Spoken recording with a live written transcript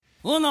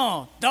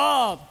Uno,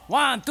 dos,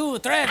 1, 2,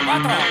 3, 4.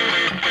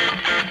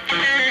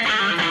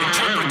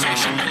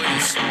 Interpretation,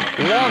 please.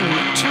 1,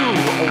 2,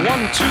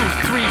 1, 2,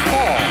 3,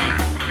 4.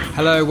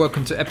 Hello,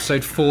 welcome to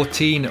episode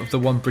 14 of the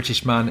One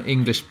British Man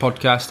English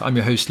podcast. I'm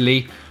your host,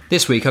 Lee.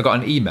 This week I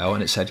got an email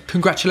and it said,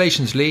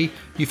 "Congratulations, Lee,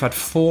 you've had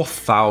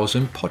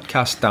 4,000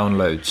 podcast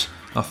downloads."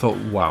 I thought,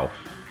 wow,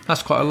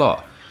 that's quite a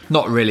lot.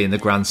 Not really in the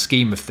grand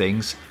scheme of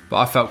things, but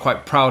I felt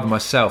quite proud of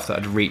myself that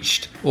I'd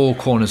reached all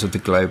corners of the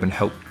globe and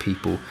helped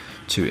people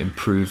to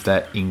improve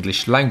their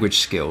English language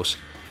skills,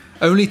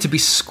 only to be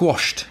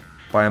squashed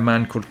by a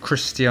man called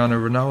Cristiano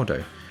Ronaldo.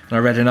 And I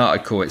read an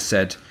article, it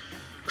said,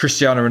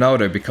 Cristiano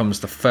Ronaldo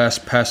becomes the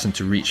first person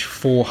to reach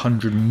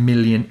 400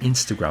 million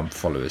Instagram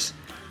followers.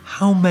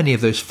 How many of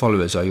those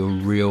followers are your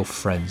real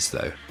friends,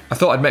 though? I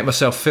thought I'd make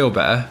myself feel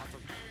better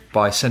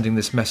by sending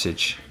this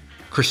message.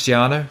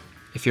 Cristiano,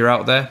 if you're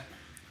out there,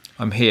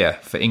 I'm here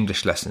for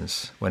English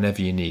lessons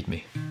whenever you need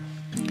me.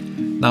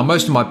 Now,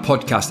 most of my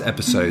podcast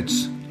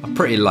episodes are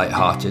pretty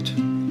light-hearted.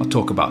 I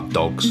talk about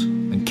dogs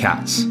and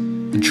cats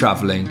and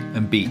travelling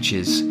and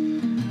beaches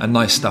and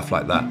nice stuff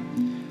like that.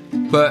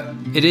 But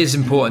it is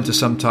important to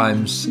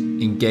sometimes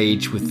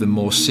engage with the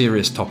more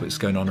serious topics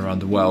going on around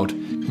the world.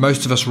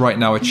 Most of us right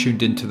now are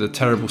tuned into the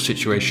terrible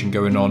situation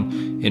going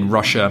on in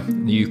Russia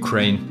and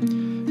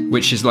Ukraine,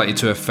 which is likely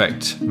to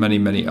affect many,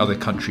 many other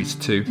countries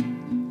too.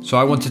 So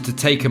I wanted to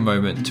take a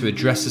moment to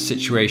address the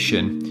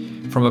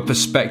situation from a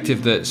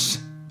perspective that's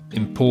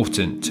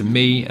important to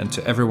me and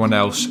to everyone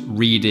else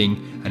reading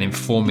and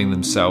informing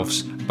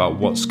themselves about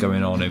what's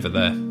going on over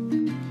there.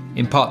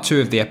 In part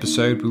 2 of the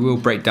episode, we will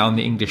break down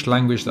the English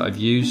language that I've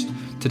used.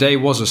 Today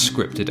was a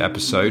scripted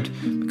episode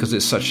because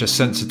it's such a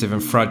sensitive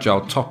and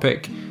fragile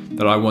topic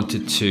that I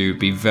wanted to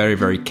be very,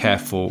 very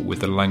careful with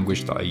the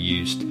language that I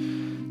used.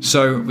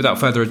 So without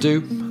further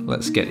ado,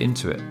 let's get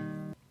into it.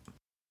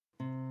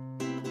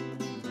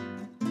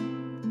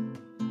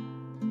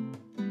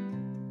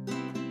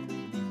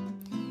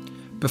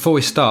 Before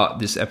we start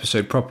this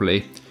episode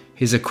properly,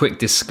 here's a quick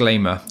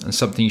disclaimer and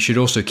something you should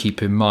also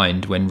keep in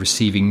mind when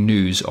receiving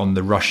news on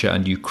the Russia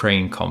and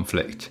Ukraine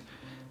conflict.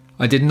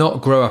 I did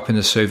not grow up in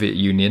the Soviet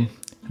Union,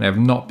 and I have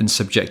not been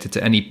subjected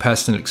to any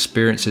personal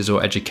experiences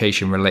or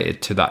education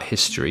related to that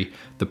history,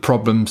 the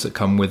problems that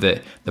come with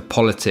it, the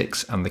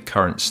politics and the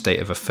current state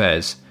of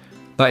affairs.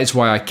 That is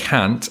why I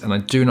can't and I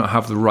do not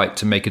have the right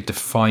to make a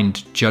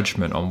defined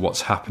judgment on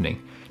what's happening,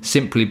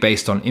 simply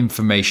based on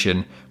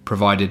information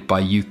provided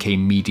by UK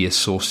media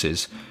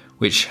sources,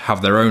 which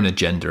have their own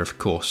agenda, of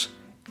course.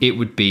 It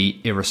would be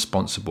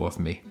irresponsible of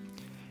me.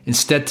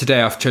 Instead,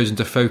 today I've chosen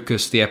to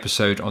focus the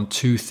episode on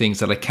 2 things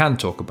that I can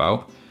talk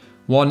about.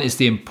 One is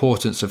the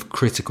importance of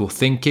critical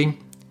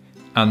thinking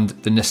and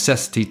the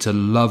necessity to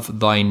love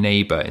thy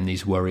neighbour in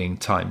these worrying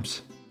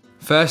times.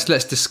 First,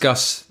 let's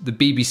discuss the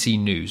BBC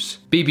News.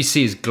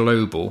 BBC is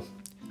global.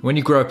 When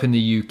you grow up in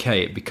the UK,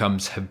 it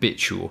becomes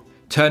habitual.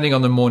 Turning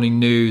on the morning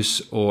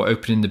news or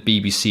opening the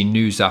BBC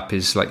News app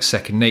is like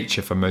second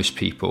nature for most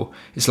people.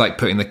 It's like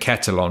putting the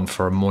kettle on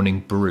for a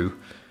morning brew.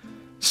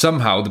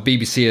 Somehow the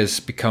BBC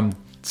has become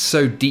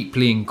so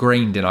deeply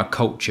ingrained in our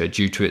culture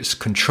due to its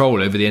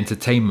control over the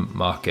entertainment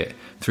market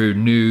through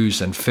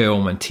news and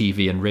film and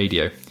TV and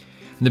radio.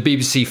 And the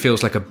BBC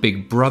feels like a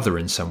big brother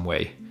in some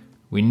way.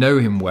 We know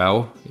him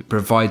well, it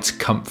provides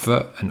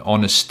comfort and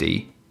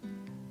honesty.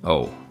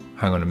 Oh,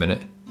 hang on a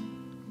minute.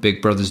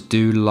 Big brothers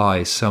do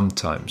lie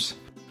sometimes.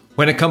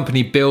 When a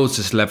company builds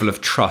this level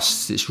of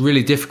trust, it's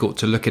really difficult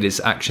to look at its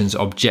actions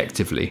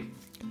objectively.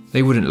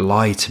 They wouldn't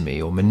lie to me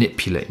or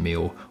manipulate me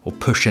or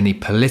push any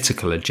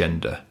political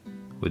agenda,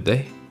 would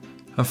they?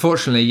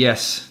 Unfortunately,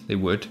 yes, they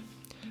would.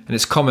 And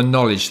it's common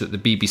knowledge that the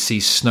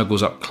BBC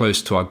snuggles up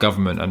close to our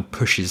government and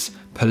pushes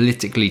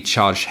politically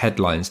charged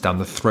headlines down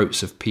the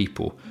throats of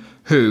people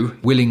who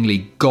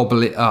willingly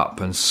gobble it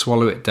up and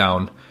swallow it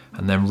down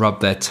and then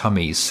rub their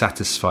tummies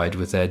satisfied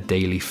with their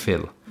daily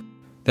fill.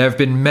 There have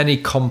been many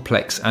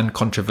complex and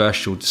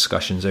controversial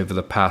discussions over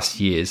the past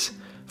years,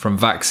 from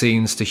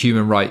vaccines to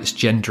human rights,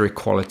 gender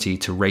equality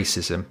to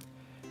racism.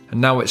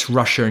 And now it's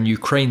Russia and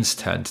Ukraine's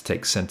turn to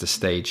take centre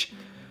stage.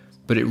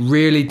 But it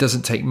really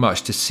doesn't take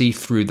much to see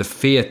through the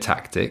fear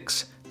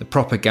tactics, the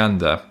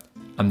propaganda,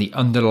 and the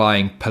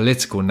underlying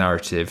political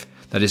narrative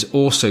that is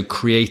also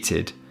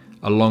created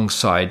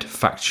alongside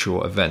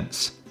factual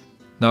events.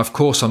 Now, of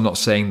course, I'm not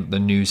saying that the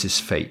news is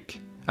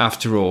fake.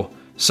 After all,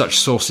 such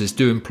sources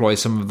do employ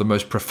some of the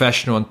most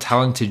professional and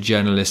talented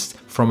journalists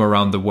from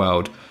around the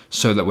world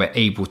so that we're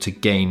able to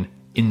gain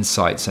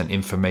insights and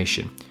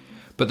information.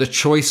 But the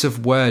choice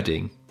of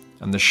wording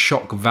and the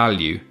shock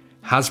value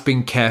has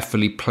been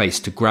carefully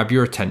placed to grab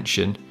your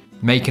attention,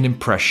 make an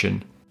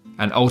impression,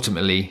 and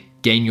ultimately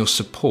gain your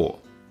support.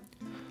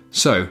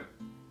 So,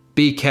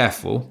 be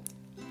careful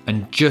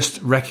and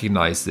just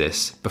recognise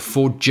this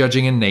before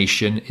judging a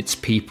nation, its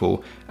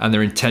people, and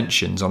their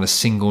intentions on a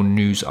single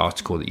news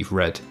article that you've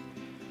read.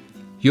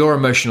 Your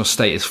emotional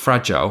state is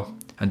fragile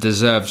and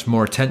deserves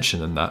more attention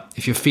than that.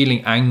 If you're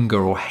feeling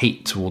anger or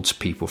hate towards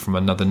people from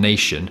another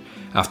nation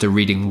after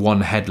reading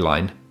one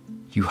headline,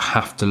 you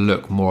have to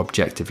look more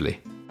objectively.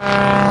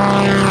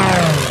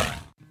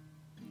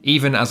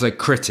 Even as a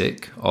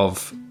critic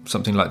of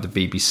something like the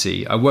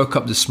BBC, I woke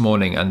up this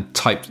morning and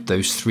typed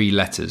those 3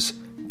 letters,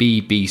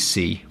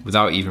 BBC,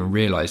 without even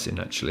realising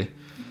actually.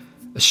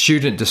 A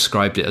student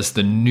described it as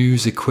the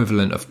news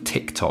equivalent of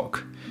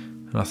TikTok,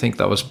 and I think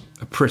that was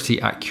a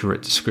pretty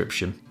accurate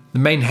description. The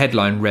main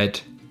headline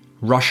read,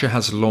 Russia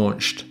has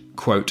launched,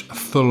 quote, a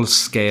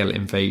full-scale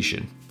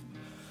invasion.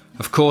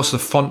 Of course, the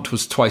font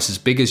was twice as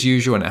big as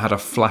usual and it had a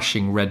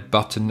flashing red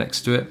button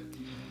next to it.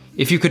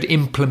 If you could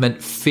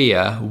implement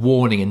fear,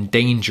 warning and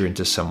danger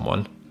into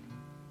someone,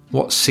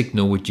 what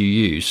signal would you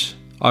use?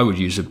 I would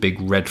use a big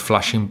red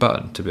flashing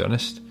button, to be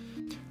honest.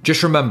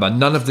 Just remember,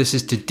 none of this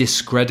is to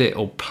discredit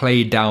or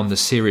play down the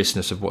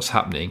seriousness of what's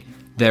happening.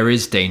 There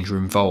is danger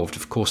involved,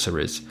 of course there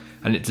is,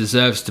 and it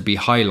deserves to be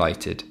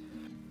highlighted.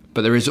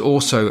 But there is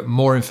also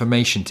more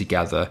information to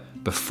gather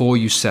before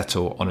you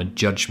settle on a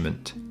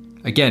judgment.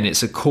 Again,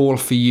 it's a call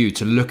for you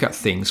to look at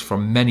things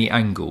from many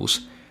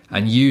angles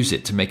and use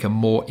it to make a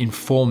more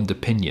informed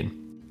opinion.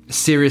 A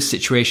serious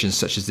situation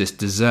such as this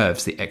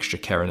deserves the extra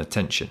care and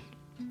attention.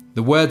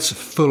 The words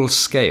full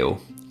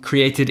scale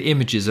created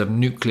images of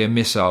nuclear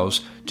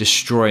missiles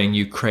destroying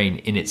Ukraine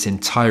in its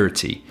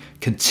entirety,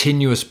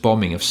 continuous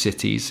bombing of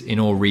cities in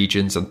all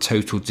regions and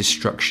total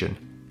destruction,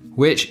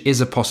 which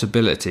is a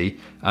possibility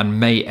and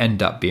may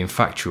end up being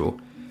factual.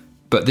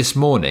 But this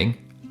morning,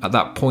 at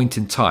that point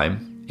in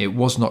time, it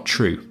was not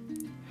true.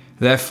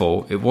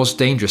 Therefore, it was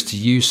dangerous to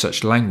use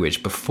such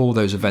language before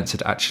those events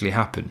had actually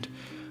happened.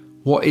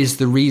 What is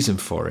the reason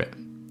for it?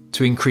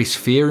 To increase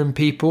fear in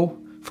people?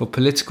 For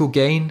political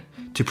gain?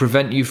 To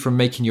prevent you from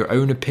making your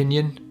own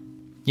opinion?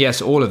 Yes,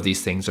 all of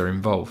these things are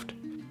involved.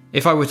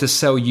 If I were to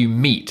sell you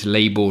meat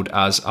labelled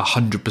as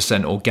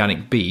 100%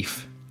 organic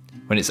beef,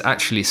 when it's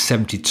actually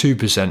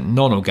 72%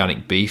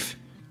 non-organic beef,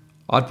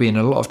 I'd be in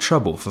a lot of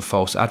trouble for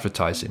false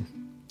advertising.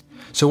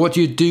 So what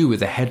do you do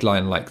with a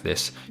headline like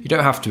this? You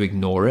don't have to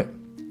ignore it.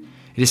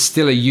 It is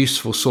still a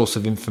useful source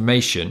of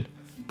information,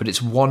 but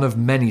it's one of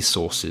many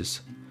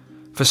sources.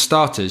 For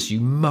starters,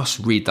 you must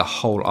read the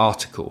whole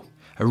article.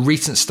 A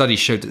recent study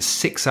showed that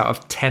 6 out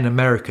of 10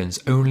 Americans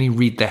only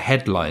read the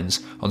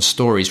headlines on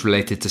stories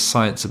related to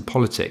science and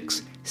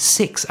politics.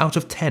 6 out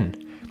of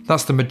 10.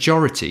 That's the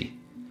majority.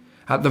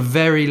 At the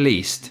very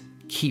least,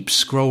 keep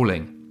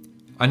scrolling.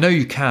 I know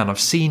you can. I've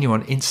seen you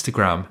on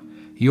Instagram.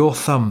 Your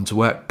thumbs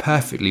work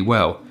perfectly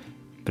well.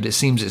 But it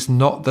seems it's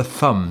not the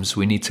thumbs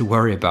we need to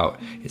worry about.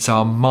 It's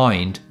our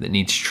mind that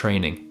needs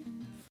training.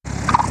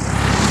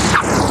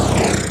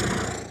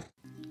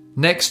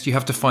 Next, you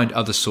have to find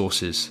other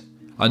sources.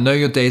 I know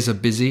your days are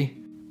busy,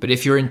 but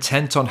if you're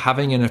intent on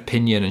having an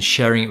opinion and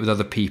sharing it with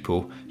other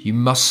people, you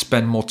must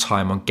spend more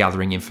time on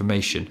gathering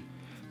information.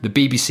 The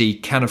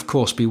BBC can of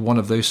course be one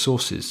of those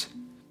sources.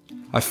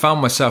 I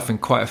found myself in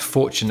quite a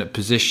fortunate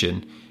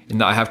position in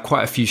that I have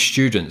quite a few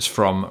students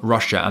from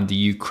Russia and the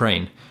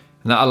Ukraine,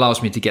 and that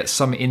allows me to get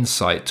some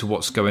insight to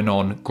what's going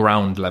on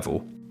ground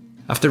level.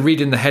 After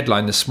reading the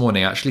headline this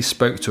morning, I actually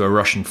spoke to a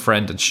Russian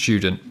friend and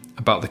student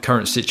about the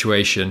current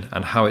situation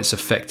and how it's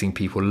affecting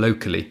people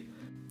locally.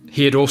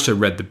 He had also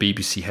read the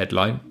BBC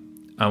headline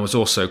and was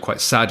also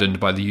quite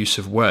saddened by the use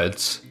of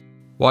words.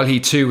 While he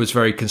too was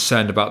very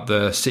concerned about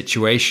the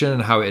situation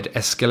and how it had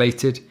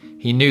escalated,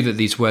 he knew that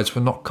these words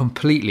were not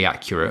completely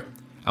accurate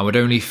and would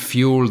only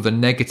fuel the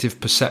negative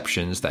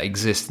perceptions that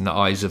exist in the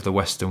eyes of the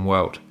Western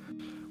world.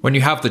 When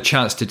you have the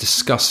chance to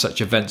discuss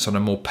such events on a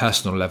more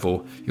personal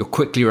level, you're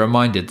quickly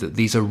reminded that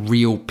these are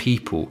real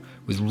people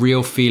with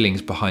real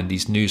feelings behind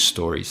these news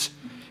stories.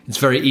 It's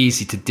very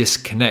easy to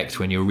disconnect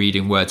when you're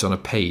reading words on a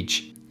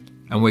page,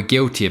 and we're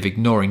guilty of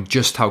ignoring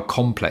just how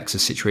complex the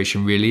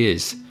situation really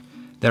is.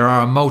 There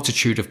are a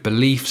multitude of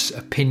beliefs,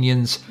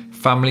 opinions,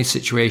 family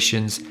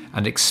situations,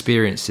 and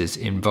experiences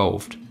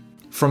involved.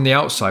 From the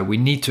outside, we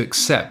need to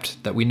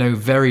accept that we know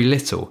very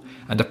little,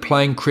 and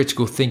applying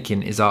critical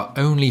thinking is our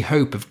only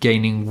hope of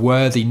gaining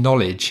worthy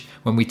knowledge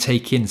when we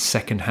take in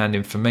second-hand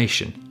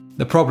information.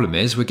 The problem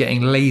is we're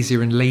getting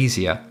lazier and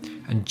lazier,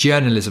 and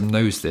journalism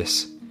knows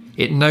this.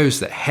 It knows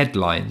that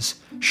headlines,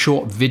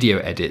 short video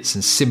edits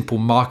and simple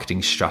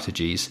marketing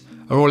strategies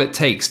are all it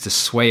takes to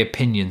sway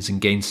opinions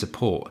and gain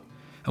support.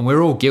 And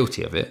we're all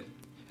guilty of it.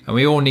 And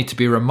we all need to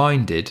be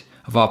reminded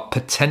of our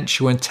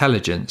potential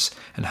intelligence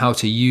and how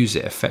to use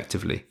it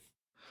effectively.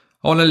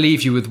 I want to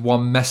leave you with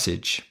one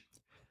message.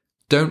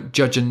 Don't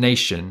judge a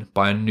nation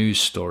by a news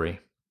story.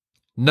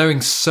 Knowing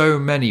so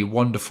many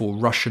wonderful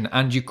Russian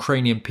and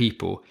Ukrainian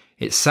people,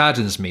 it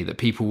saddens me that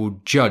people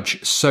will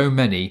judge so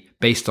many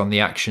based on the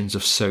actions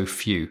of so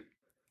few.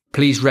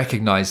 Please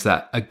recognise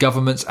that a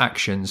government's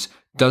actions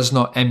does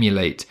not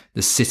emulate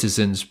the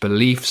citizens'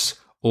 beliefs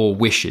or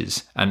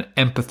wishes, and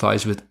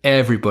empathise with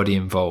everybody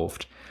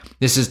involved.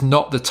 This is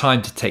not the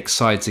time to take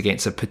sides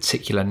against a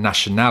particular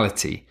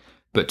nationality,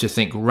 but to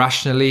think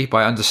rationally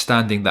by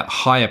understanding that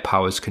higher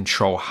powers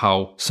control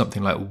how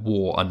something like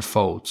war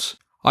unfolds.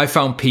 I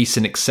found peace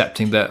in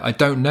accepting that I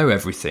don't know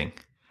everything,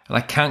 and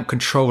I can't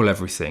control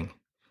everything.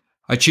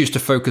 I choose to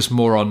focus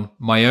more on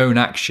my own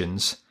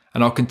actions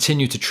and I'll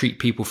continue to treat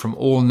people from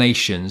all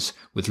nations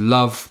with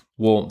love,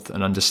 warmth,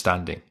 and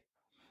understanding.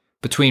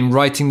 Between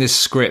writing this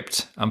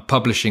script and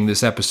publishing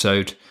this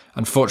episode,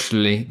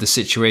 unfortunately, the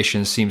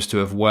situation seems to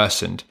have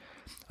worsened,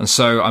 and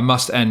so I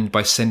must end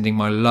by sending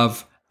my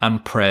love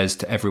and prayers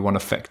to everyone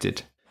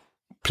affected.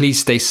 Please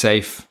stay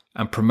safe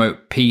and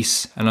promote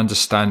peace and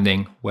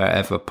understanding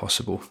wherever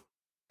possible.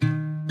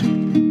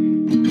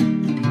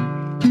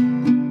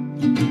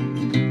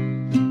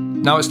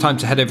 Now it's time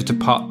to head over to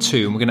part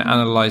 2, and we're going to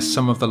analyse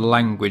some of the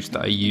language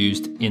that I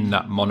used in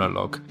that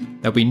monologue.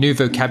 There'll be new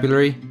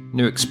vocabulary,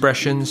 new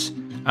expressions,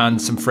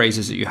 and some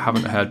phrases that you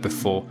haven't heard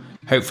before.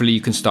 Hopefully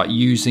you can start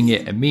using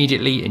it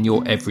immediately in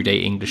your everyday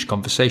English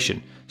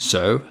conversation.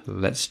 So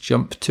let's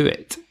jump to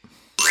it.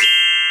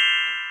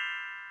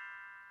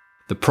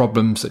 The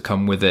problems that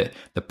come with it,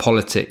 the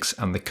politics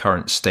and the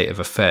current state of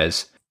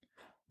affairs.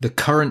 The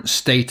current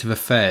state of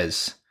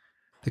affairs.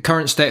 The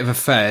current state of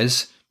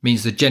affairs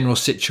means the general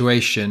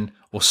situation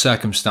or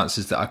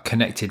circumstances that are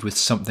connected with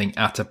something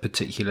at a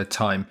particular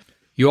time.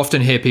 You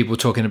often hear people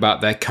talking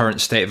about their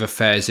current state of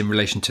affairs in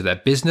relation to their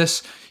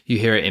business. You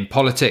hear it in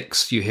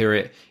politics, you hear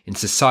it in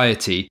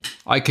society.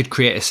 I could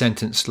create a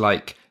sentence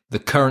like, the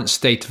current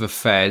state of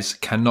affairs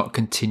cannot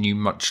continue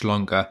much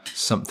longer.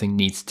 Something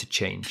needs to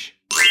change.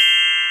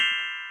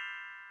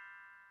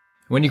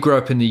 When you grow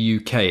up in the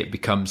UK, it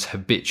becomes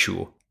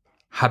habitual.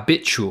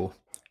 Habitual.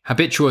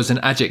 Habitual is an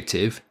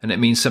adjective, and it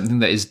means something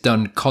that is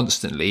done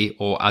constantly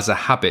or as a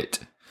habit.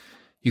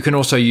 You can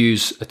also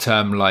use a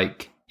term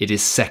like, it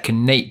is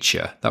second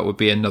nature. That would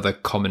be another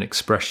common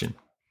expression.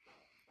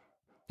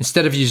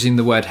 Instead of using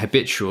the word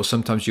habitual,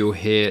 sometimes you'll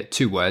hear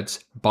two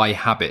words, by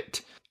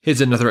habit.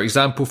 Here's another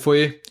example for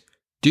you.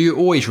 Do you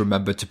always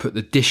remember to put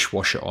the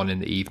dishwasher on in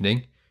the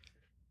evening?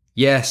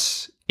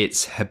 Yes,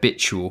 it's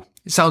habitual.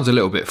 It sounds a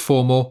little bit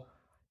formal.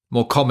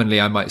 More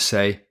commonly, I might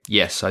say,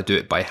 yes, I do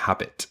it by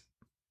habit.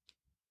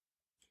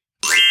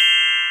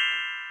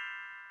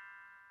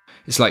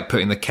 It's like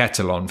putting the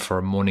kettle on for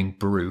a morning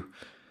brew.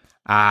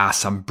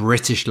 Some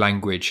British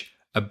language.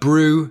 A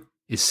brew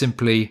is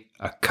simply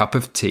a cup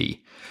of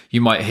tea. You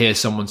might hear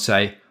someone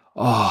say,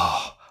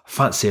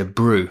 fancy a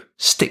brew.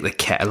 Stick the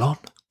kettle on.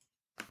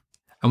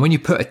 And when you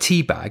put a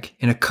tea bag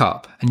in a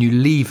cup and you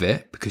leave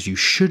it, because you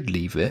should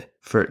leave it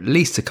for at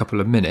least a couple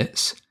of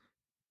minutes,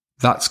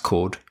 that's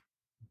called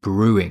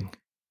brewing.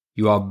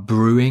 You are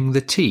brewing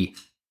the tea.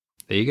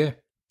 There you go.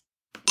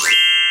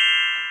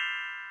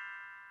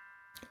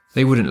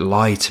 They wouldn't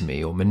lie to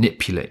me or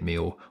manipulate me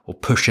or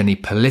push any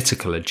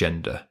political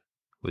agenda,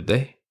 would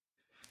they?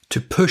 To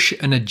push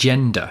an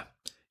agenda.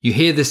 You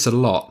hear this a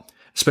lot,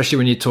 especially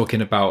when you're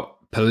talking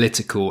about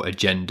political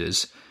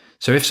agendas.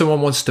 So if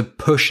someone wants to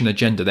push an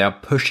agenda, they are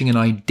pushing an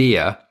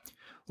idea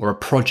or a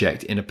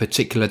project in a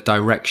particular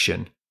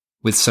direction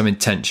with some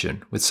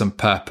intention, with some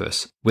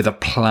purpose, with a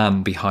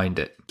plan behind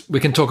it. We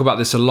can talk about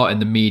this a lot in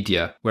the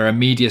media, where a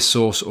media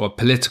source or a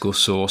political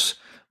source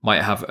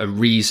might have a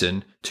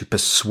reason to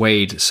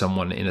persuade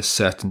someone in a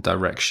certain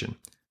direction.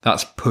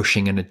 That's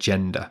pushing an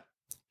agenda.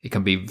 It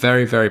can be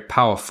very, very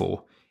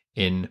powerful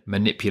in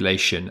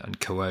manipulation and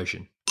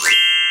coercion.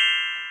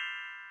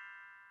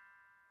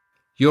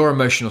 Your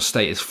emotional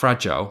state is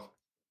fragile.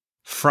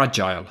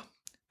 Fragile.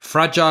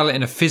 Fragile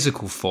in a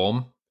physical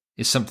form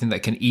is something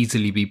that can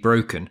easily be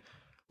broken.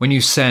 When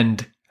you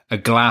send a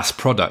glass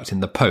product in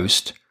the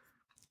post,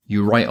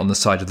 you write on the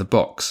side of the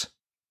box,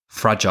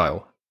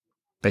 fragile.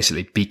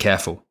 Basically, be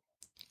careful.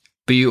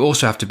 But you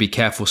also have to be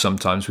careful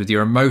sometimes with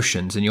your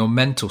emotions and your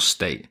mental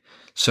state.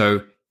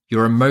 So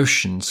your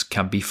emotions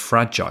can be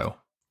fragile.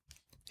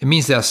 It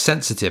means they are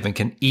sensitive and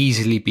can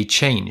easily be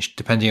changed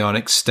depending on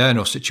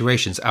external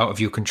situations out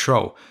of your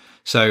control.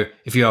 So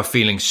if you are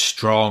feeling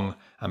strong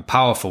and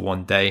powerful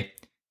one day,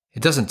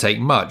 it doesn't take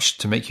much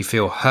to make you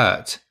feel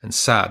hurt and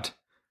sad.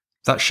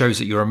 That shows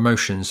that your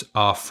emotions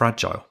are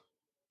fragile.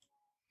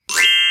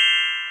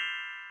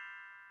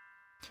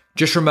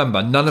 Just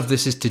remember, none of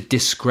this is to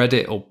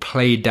discredit or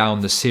play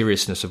down the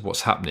seriousness of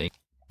what's happening.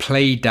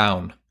 Play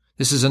down.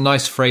 This is a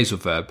nice phrasal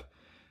verb.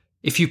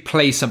 If you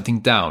play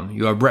something down,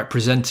 you are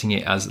representing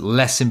it as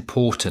less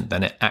important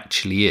than it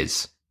actually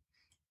is.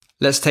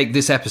 Let's take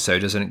this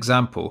episode as an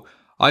example.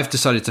 I've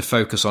decided to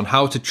focus on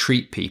how to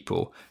treat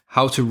people,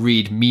 how to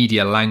read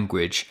media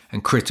language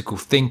and critical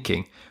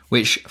thinking,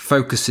 which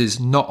focuses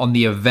not on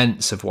the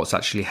events of what's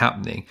actually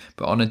happening,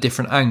 but on a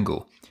different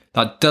angle.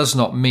 That does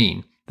not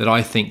mean that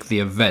I think the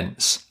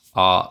events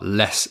are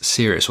less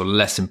serious or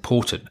less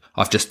important.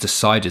 I've just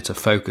decided to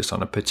focus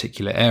on a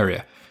particular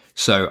area.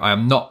 So I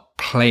am not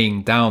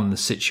playing down the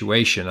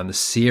situation and the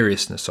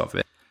seriousness of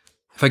it.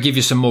 If I give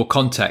you some more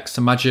context,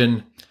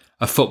 imagine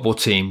a football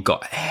team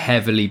got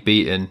heavily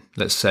beaten,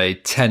 let's say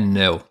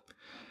 10-0,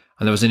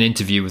 and there was an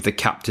interview with the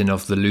captain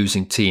of the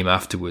losing team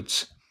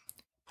afterwards.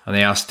 And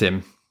they asked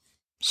him,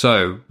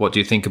 so what do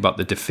you think about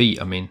the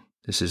defeat? I mean,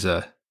 this is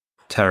a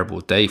terrible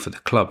day for the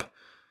club.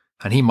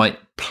 And he might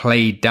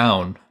play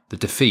down the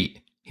defeat.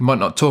 He might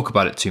not talk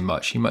about it too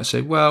much. He might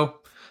say,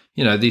 well,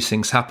 these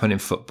things happen in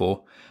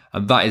football.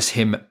 And that is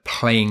him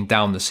playing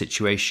down the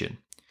situation.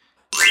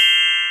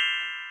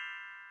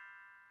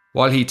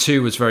 While he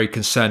too was very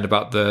concerned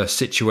about the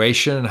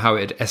situation and how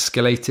it had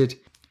escalated.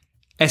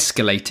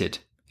 Escalated.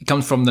 It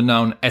comes from the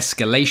noun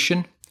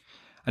escalation.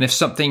 And if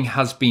something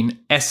has been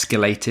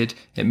escalated,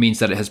 it means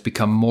that it has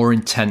become more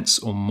intense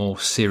or more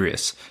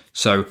serious.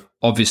 So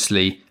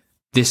obviously,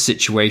 this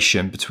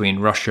situation between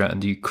Russia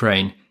and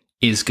Ukraine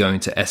is going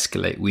to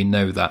escalate. We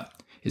know that.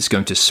 It's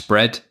going to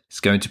spread, it's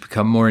going to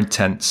become more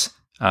intense,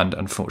 and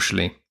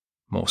unfortunately,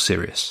 more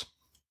serious.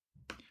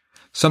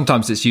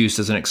 Sometimes it's used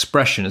as an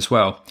expression as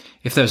well.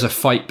 If there's a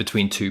fight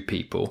between two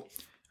people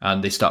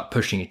and they start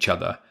pushing each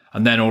other,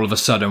 and then all of a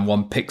sudden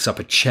one picks up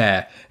a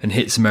chair and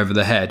hits him over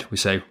the head, we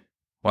say,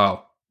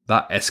 wow,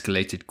 that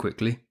escalated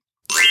quickly.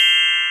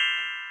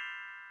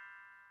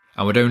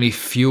 And would only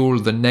fuel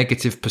the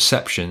negative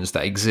perceptions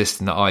that exist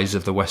in the eyes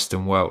of the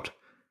Western world.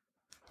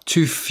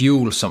 To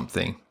fuel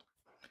something.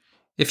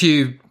 If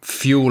you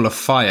fuel a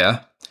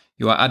fire,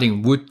 you are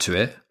adding wood to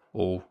it,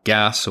 or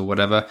gas or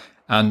whatever,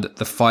 and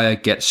the fire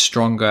gets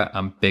stronger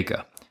and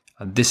bigger.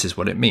 And this is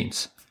what it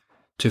means.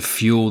 To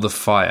fuel the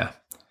fire.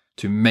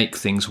 To make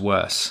things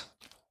worse.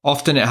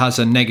 Often it has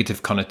a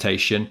negative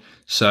connotation.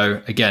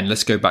 So again,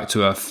 let's go back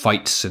to a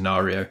fight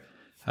scenario.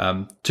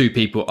 Two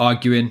people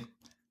arguing.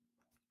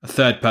 A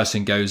third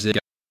person goes in.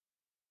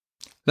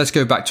 Let's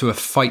go back to a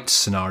fight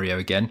scenario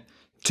again.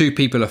 Two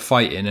people are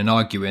fighting and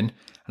arguing,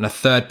 and a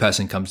third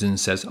person comes in and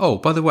says, oh,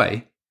 by the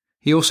way,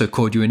 he also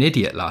called you an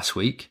idiot last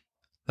week.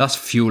 That's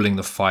fueling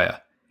the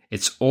fire.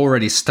 It's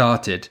already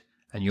started,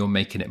 and you're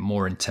making it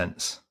more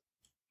intense.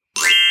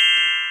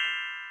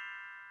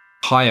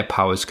 Higher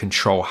powers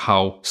control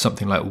how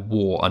something like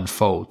war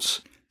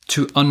unfolds.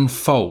 To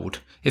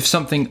unfold. If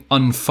something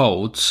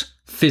unfolds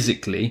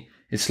physically,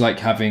 it's like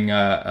having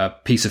a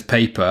piece of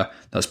paper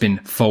that's been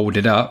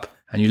folded up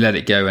and you let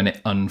it go and it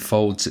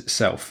unfolds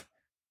itself.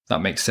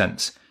 That makes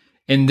sense.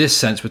 In this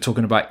sense, we're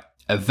talking about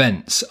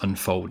events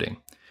unfolding.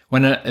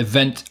 When an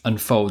event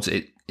unfolds,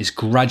 it is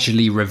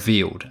gradually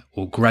revealed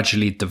or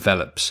gradually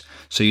develops.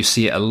 So you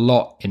see it a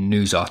lot in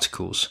news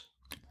articles.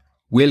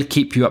 We'll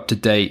keep you up to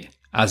date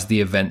as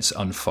the events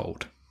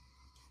unfold.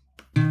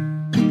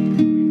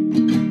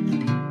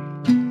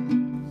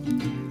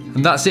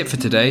 And that's it for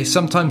today.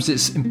 Sometimes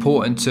it's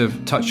important to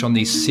touch on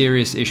these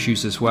serious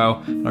issues as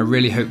well. I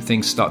really hope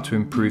things start to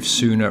improve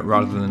sooner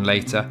rather than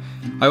later.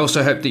 I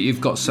also hope that you've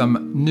got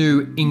some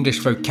new English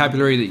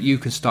vocabulary that you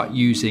can start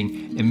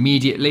using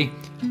immediately.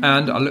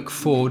 And I look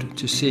forward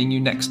to seeing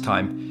you next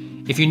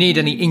time. If you need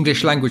any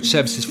English language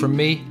services from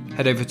me,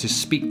 head over to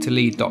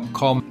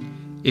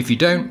speaktolee.com. If you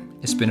don't,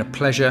 it's been a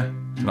pleasure,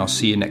 and I'll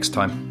see you next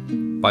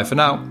time. Bye for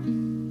now.